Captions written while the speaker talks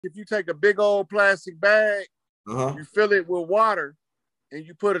if you take a big old plastic bag, you fill it with water, and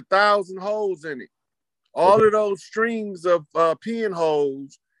you put 1,000 holes in it. All of those strings of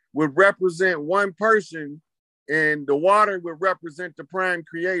pinholes would represent one person, and the water would represent the prime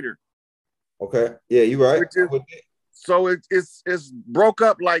creator. Okay. Yeah, you're right. So it's broke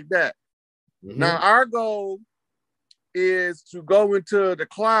up like that. Now, our goal is to go into the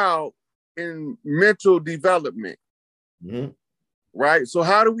cloud in mental development. Right? So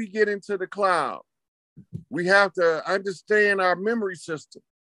how do we get into the cloud? We have to understand our memory system.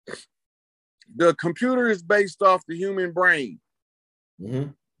 The computer is based off the human brain.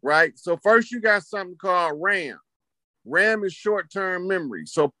 Right? So first you got something called RAM. RAM is short-term memory.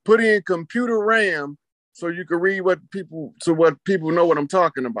 So put in computer RAM so you can read what people know what I'm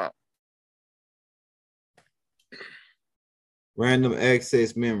talking about. Random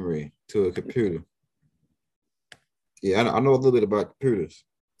access memory to a computer. Yeah, I know a little bit about computers.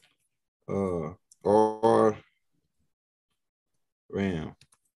 Or RAM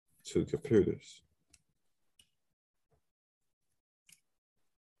to computers.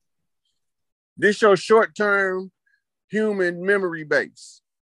 This your short-term human memory base.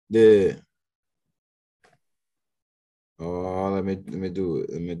 Yeah. Oh, let me do it.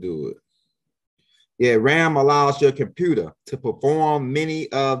 Let me do it. Yeah, RAM allows your computer to perform many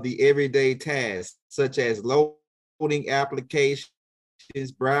of the everyday tasks, such as loading applications,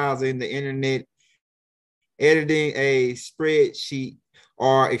 browsing the internet, editing a spreadsheet,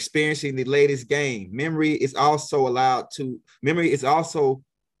 or experiencing the latest game. Memory also allows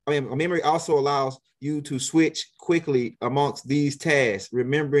you to switch quickly amongst these tasks,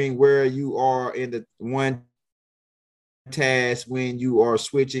 remembering where you are in the one task when you are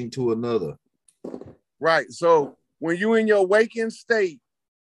switching to another. Right. So when you're in your waking state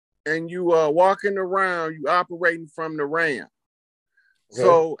and you are walking around, you operating from the RAM. Okay.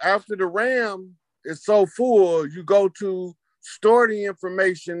 So after the RAM is so full, you go to store the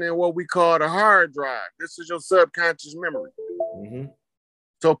information in what we call the hard drive. This is your subconscious memory.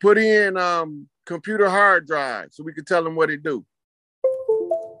 So put in computer hard drive so we can tell them what it do.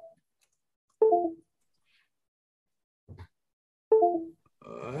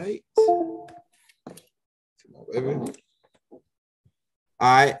 All right. All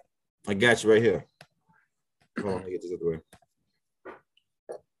right, I got you right here. Hold on, let me get this out of the way.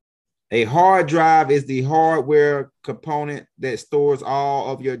 A hard drive is the hardware component that stores all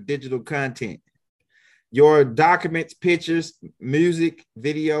of your digital content. Your documents, pictures, music,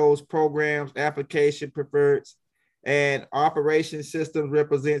 videos, programs, application preferreds, and operation systems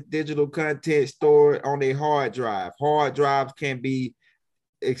represent digital content stored on a hard drive. Hard drives can be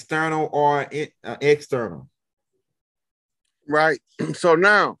external or external. Right. So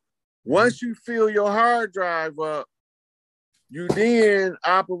now, once you fill your hard drive up, you then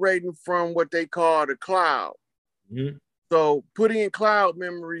operating from what they call the cloud. So put in cloud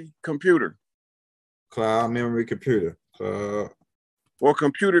memory computer. Cloud memory computer. Or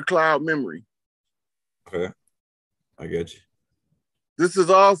computer cloud memory. Okay. I get you. This is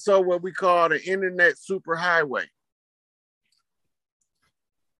also what we call the internet superhighway.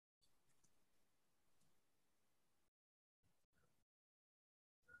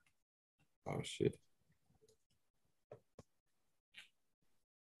 Oh, shit.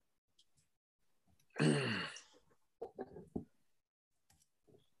 All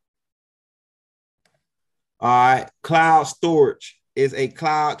right. Cloud storage is a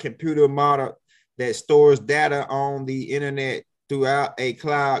cloud computer model that stores data on the internet throughout a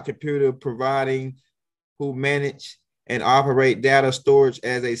cloud computer, providing who manage and operate data storage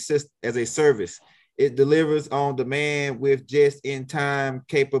as a service. It delivers on demand with just-in-time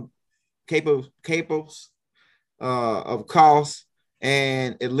capable of cost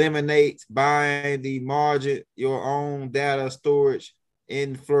and eliminates buying the margin your own data storage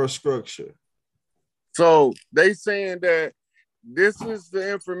infrastructure. So they saying that this is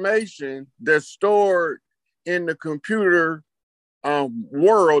the information that's stored in the computer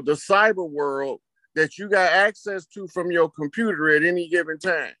world, the cyber world, that you got access to from your computer at any given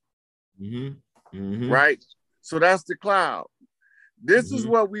time. Right? So that's the cloud. This is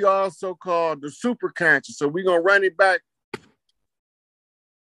what we also call the superconscious. So we're gonna run it back.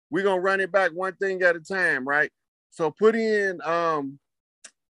 We're gonna run it back one thing at a time, right? So put in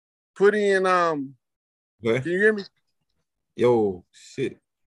Okay. Can you hear me? Yo, shit.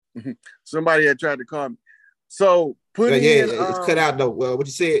 Somebody had tried to call me. So put in. It's cut out though. Well, what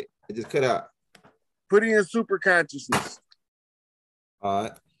you said, it just cut out. Put in super consciousness. All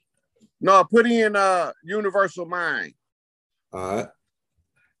right. No, put in universal mind. All right.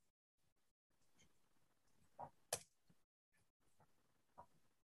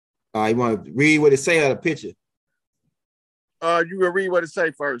 You want to read what it say on the picture? You can read what it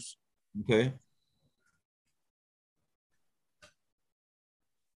say first. Okay.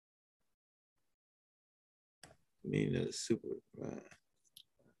 I mean, super.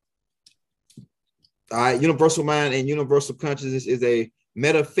 All right, universal mind and universal consciousness is a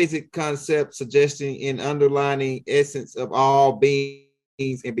metaphysic concept suggesting an underlying essence of all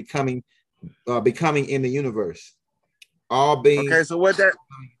beings and becoming in the universe. All beings. Okay, so what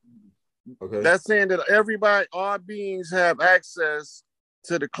that's saying that everybody, all beings have access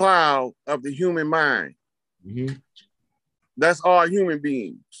to the cloud of the human mind. Mm-hmm. That's all human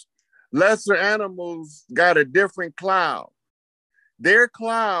beings. Lesser animals got a different cloud. Their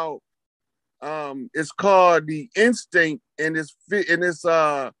cloud is called the instinct, and it's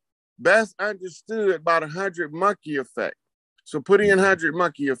best understood by the 100 monkey effect. So put in 100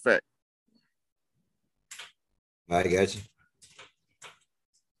 monkey effect. I got you.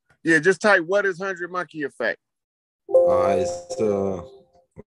 Yeah, just type what is 100 monkey effect. Wait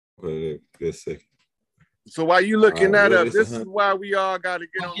a second. So while you looking that up, this is why we all got to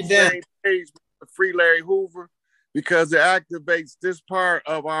get on the same page with Free Larry Hoover, because it activates this part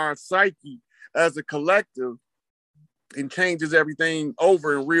of our psyche as a collective and changes everything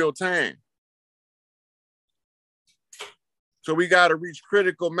over in real time. So we got to reach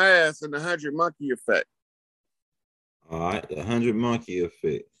critical mass in the 100 monkey effect. All right, the 100 monkey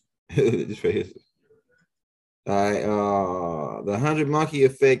effect. All right, the 100 monkey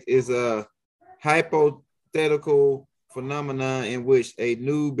effect is a hypothetical phenomenon in which a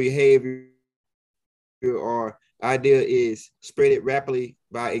new behavior or idea is spread rapidly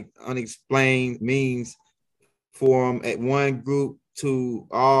by unexplained means from at one group to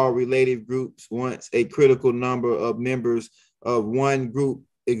all related groups. Once a critical number of members of one group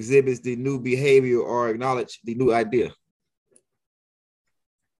exhibits the new behavior or acknowledge the new idea.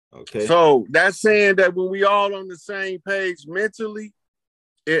 Okay. So that's saying that when we all on the same page mentally,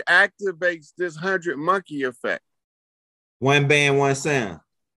 it activates this 100 monkey effect. One band, one sound.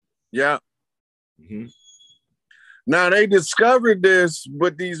 Yeah. Mm-hmm. Now they discovered this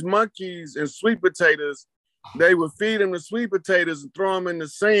with these monkeys and sweet potatoes. They would feed them the sweet potatoes and throw them in the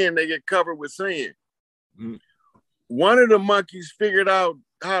sand. They get covered with sand. Mm-hmm. One of the monkeys figured out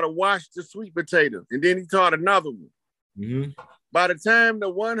how to wash the sweet potato, and then he taught another one. Mm-hmm. By the time the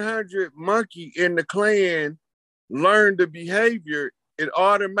 100 monkey in the clan learned the behavior, it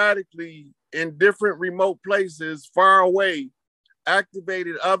automatically, in different remote places far away,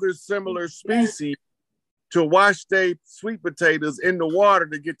 activated other similar species to wash their sweet potatoes in the water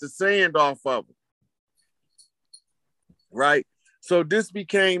to get the sand off of them. Right? So this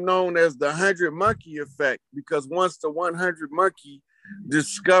became known as the 100 monkey effect, because once the 100 monkey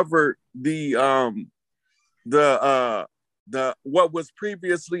discovered the what was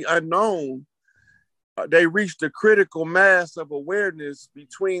previously unknown, they reached a critical mass of awareness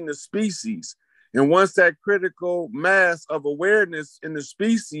between the species. And once that critical mass of awareness in the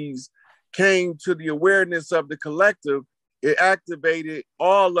species came to the awareness of the collective, it activated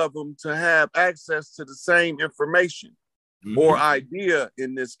all of them to have access to the same information, mm-hmm. or idea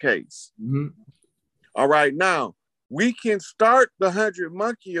in this case. Mm-hmm. All right, now we can start the 100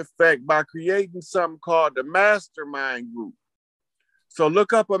 monkey effect by creating something called the mastermind group. So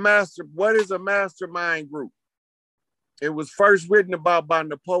look up what is a mastermind group? It was first written about by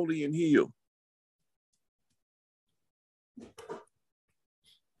Napoleon Hill.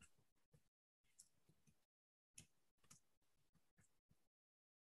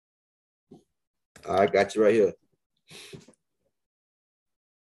 I got you right here.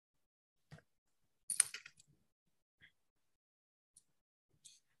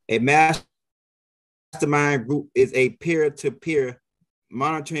 A mastermind group is a peer-to-peer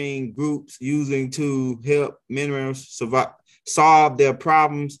monitoring groups using to help members solve their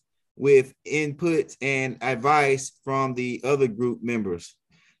problems with inputs and advice from the other group members.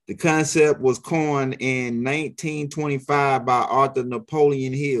 The concept was coined in 1925 by Arthur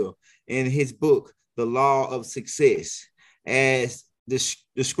Napoleon Hill in his book, The Law of Success, as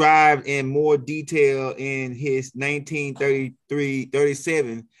described in more detail in his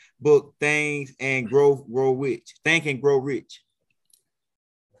 1937 book, Think and Grow Rich.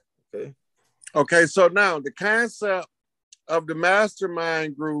 Okay, so now the concept of the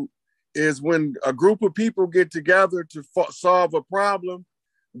mastermind group is when a group of people get together to solve a problem.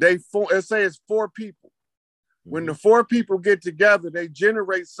 Let's say it's 4 people. Mm-hmm. When the 4 people get together, they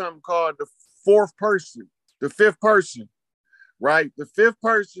generate something called the 4th person, the 5th person, right? The 5th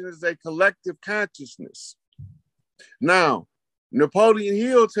person is a collective consciousness. Now, Napoleon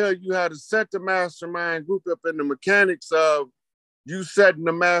Hill tells you how to set the mastermind group up in the mechanics of you setting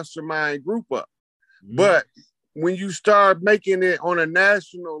the mastermind group up. But when you start making it on a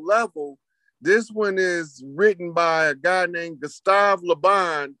national level, this one is written by a guy named Gustave Le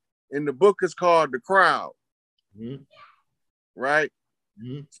Bon, and the book is called The Crowd. Right?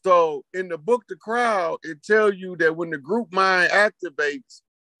 So in the book, The Crowd, it tells you that when the group mind activates,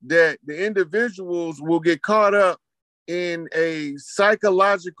 that the individuals will get caught up in a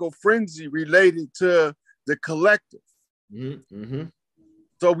psychological frenzy related to the collective.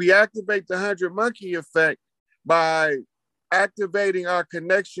 So we activate the 100 monkey effect by activating our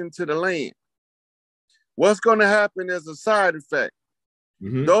connection to the land. What's going to happen as a side effect?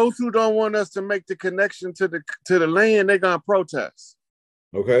 Those who don't want us to make the connection to the land, they're going to protest.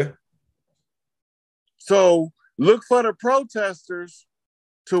 Okay. So look for the protesters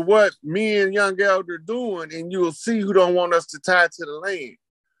to what me and Young Elder doing, and you will see who don't want us to tie to the land.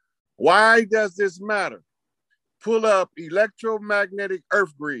 Why does this matter? Pull up electromagnetic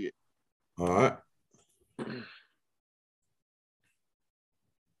earth grid. All right.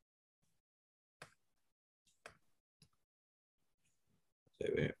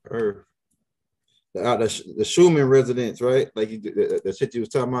 Earth. The Schumann resonance, right? Like the shit you was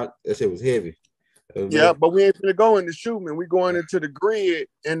talking about, that shit was heavy. Yeah, but we ain't gonna go into Schumann. We going into the grid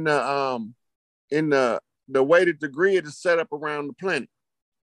and the way that the grid is set up around the planet.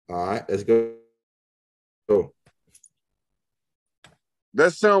 All right, let's go.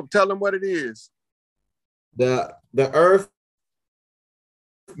 Let's tell them what it is. The Earth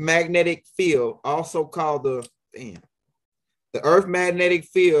magnetic field, also called the Earth magnetic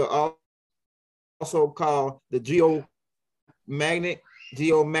field, also called the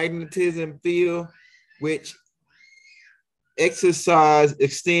geomagnetism field, which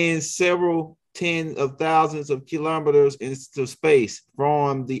extends several tens of thousands of kilometers into space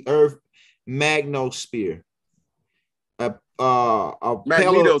from the Earth magnetosphere. A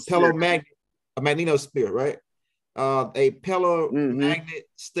magnetosphere, right? A magnet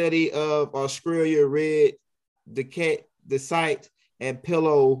study of Australia red dacite and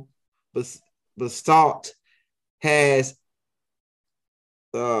pillow basalt has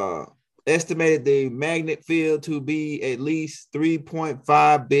estimated the magnet field to be at least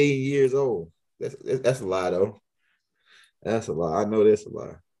 3.5 billion years old. That's a lie, though. That's a lie. I know that's a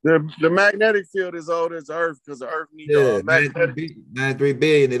lie. The magnetic field is old as Earth because the Earth needs 93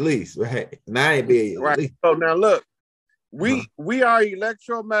 billion at least, right? 90 billion. Right. At least. So now look, we are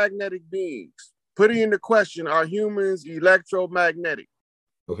electromagnetic beings. Putting into question, are humans electromagnetic?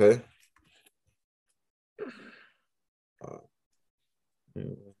 Okay. I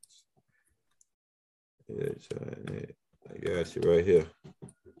got you right here.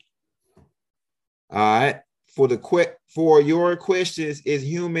 All right. For your questions, is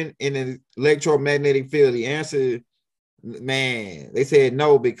human in an electromagnetic field? The answer, man, they said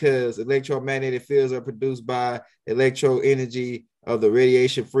no, because electromagnetic fields are produced by electro energy of the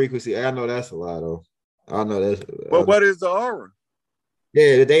radiation frequency. I know that's a lie, though. I know that's. But what is the aura?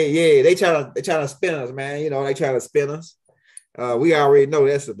 Yeah, they trying to spin us, man. You know, they trying to spin us. We already know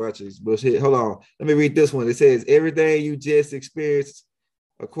that's a bunch of bullshit. Hold on, let me read this one. It says everything you just experienced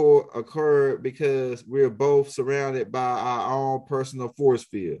occurred because we're both surrounded by our own personal force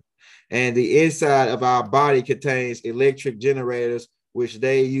field, and the inside of our body contains electric generators which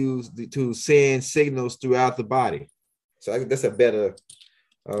they use to send signals throughout the body. So I think that's a better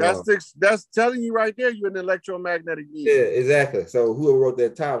that's telling you right there you're an electromagnetic being. Yeah, exactly. So whoever wrote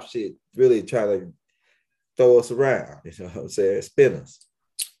that top shit really try to throw us around, you know what I'm saying, spin us.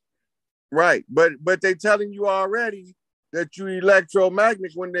 Right, but they telling you already that you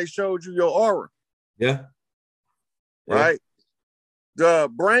electromagnetic when they showed you your aura. Yeah. Right?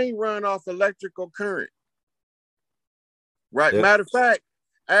 The brain run off electrical current. Right. Yeah. Matter of fact,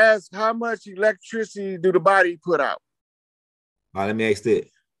 ask how much electricity do the body put out? All right, let me ask that.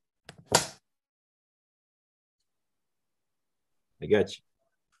 I got you.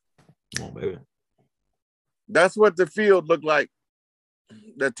 Come on, baby. That's what the field looked like.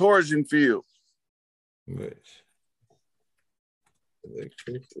 The torsion field. Right.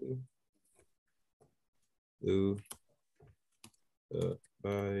 Electricity. Blue.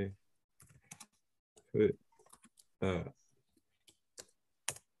 Body. Put.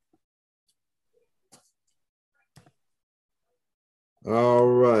 All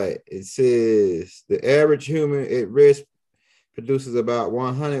right. It says the average human at rest produces about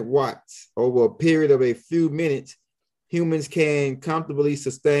 100 watts. Over a period of a few minutes, humans can comfortably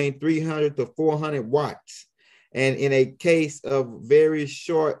sustain 300 to 400 watts. And in a case of very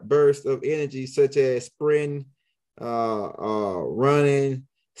short bursts of energy, such as sprinting, running,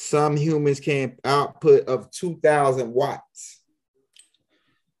 some humans can output of 2,000 watts.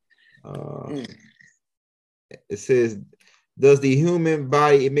 It says, does the human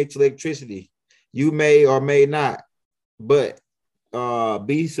body emit electricity? You may or may not, but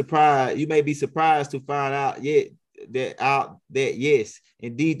be surprised. You may be surprised to find out that yes,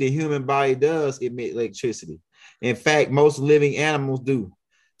 indeed, the human body does emit electricity. In fact, most living animals do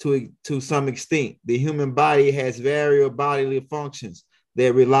to some extent. The human body has various bodily functions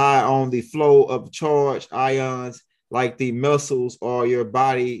that rely on the flow of charged ions, like the muscles or your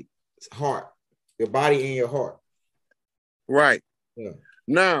body's heart, your body and your heart. Right. Yeah.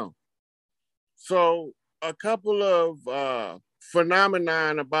 Now, so a couple of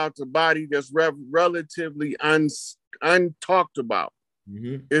phenomenon about the body that's relatively untalked about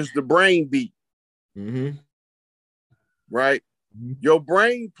is the brain beat. Right? Your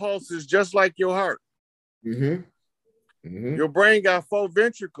brain pulses just like your heart. Your brain got 4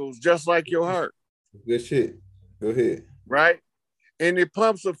 ventricles just like your heart. Good shit. Go ahead. Right? And it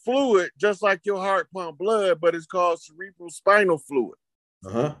pumps a fluid just like your heart pumps blood, but it's called cerebral spinal fluid.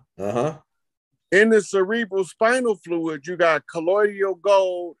 In the cerebral spinal fluid, you got colloidal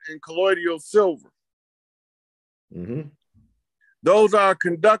gold and colloidal silver. Those are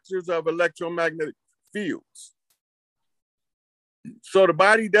conductors of electromagnetic fields. So the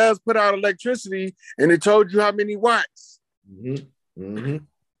body does put out electricity, and it told you how many watts.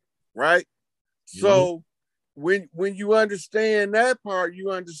 Right? So when you understand that part,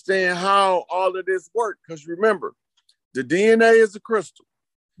 you understand how all of this works. Because remember, the DNA is a crystal.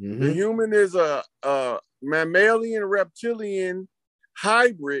 The human is a mammalian reptilian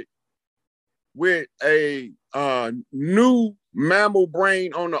hybrid with a new mammal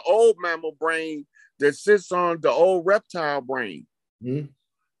brain on the old mammal brain that sits on the old reptile brain.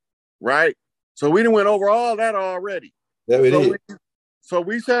 Right? So we done went over all that already. So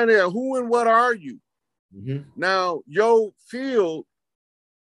we said there, who and what are you? Now, your field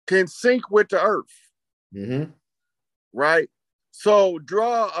can sync with the earth. Right? So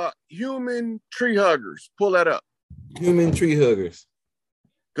draw a human tree huggers. Pull that up. Human tree huggers.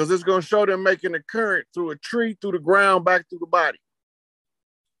 Because it's going to show them making a current through a tree, through the ground, back through the body.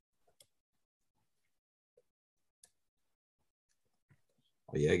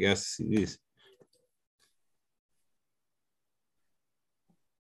 Oh, yeah, I guess it is.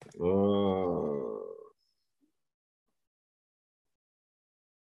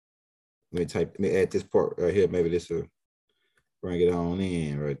 Let me add this part right here. Maybe this will bring it on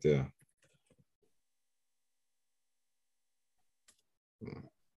in right there.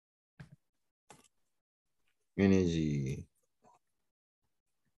 Energy.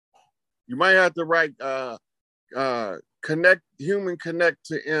 You might have to write human connect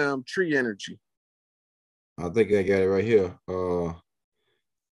to tree energy. I think I got it right here. Pull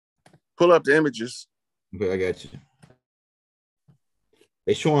up the images. Okay, I got you.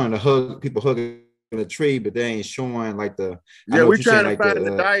 They showing people hugging a tree, but they ain't showing like the. Yeah, we're trying to find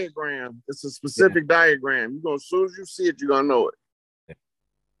the diagram. It's a specific diagram. You're gonna, as soon as you see it, you're gonna know it.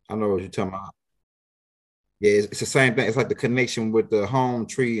 I know what you're talking about. Yeah, it's the same thing. It's like the connection with the home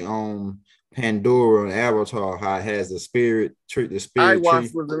tree on Pandora and Avatar, how it has the spirit tree. The spirit tree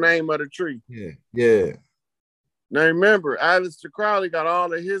was the name of the tree. Yeah. Now remember, Aleister Crowley got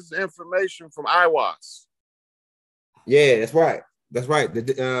all of his information from Iwas. Yeah, that's right. That's right.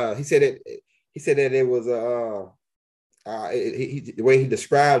 He said it. He said that it was the way he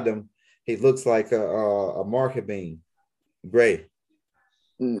described them. He looks like a market bean, gray.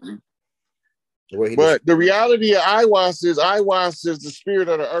 But the reality of Iwas is the spirit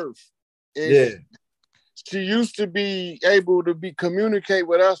of the earth. And she used to be able to communicate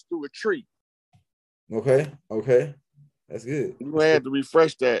with us through a tree. Okay, that's good. You had to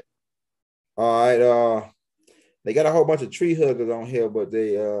refresh that. All right. They got a whole bunch of tree huggers on here, but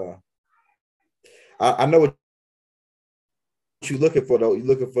they I know what you're looking for though. You're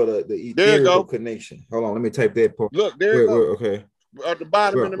looking for the ethereal connection. Hold on, let me type that part. Look, there you go. Okay. At the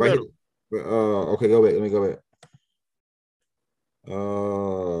bottom in the middle. Okay, go back. Let me go back.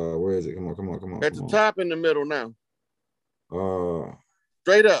 Where is it? Come on. At the top in the middle now.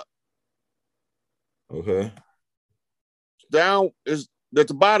 Straight up. Okay. Down is at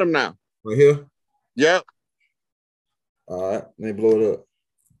the bottom now. Right here? Yep. All right, let me blow it up.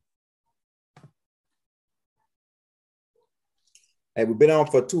 Hey, we've been on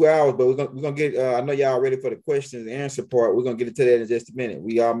for 2 hours, but we're gonna get. I know y'all ready for the questions and answer part. We're gonna get into that in just a minute.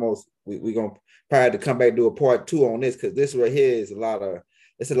 We're gonna probably to come back and do a part 2 on this, because this right here is a lot of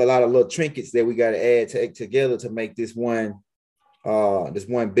little trinkets that we got to add together to make this one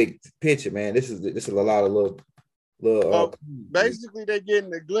big picture, man. This is a lot of little. Basically, they're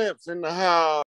getting a glimpse into how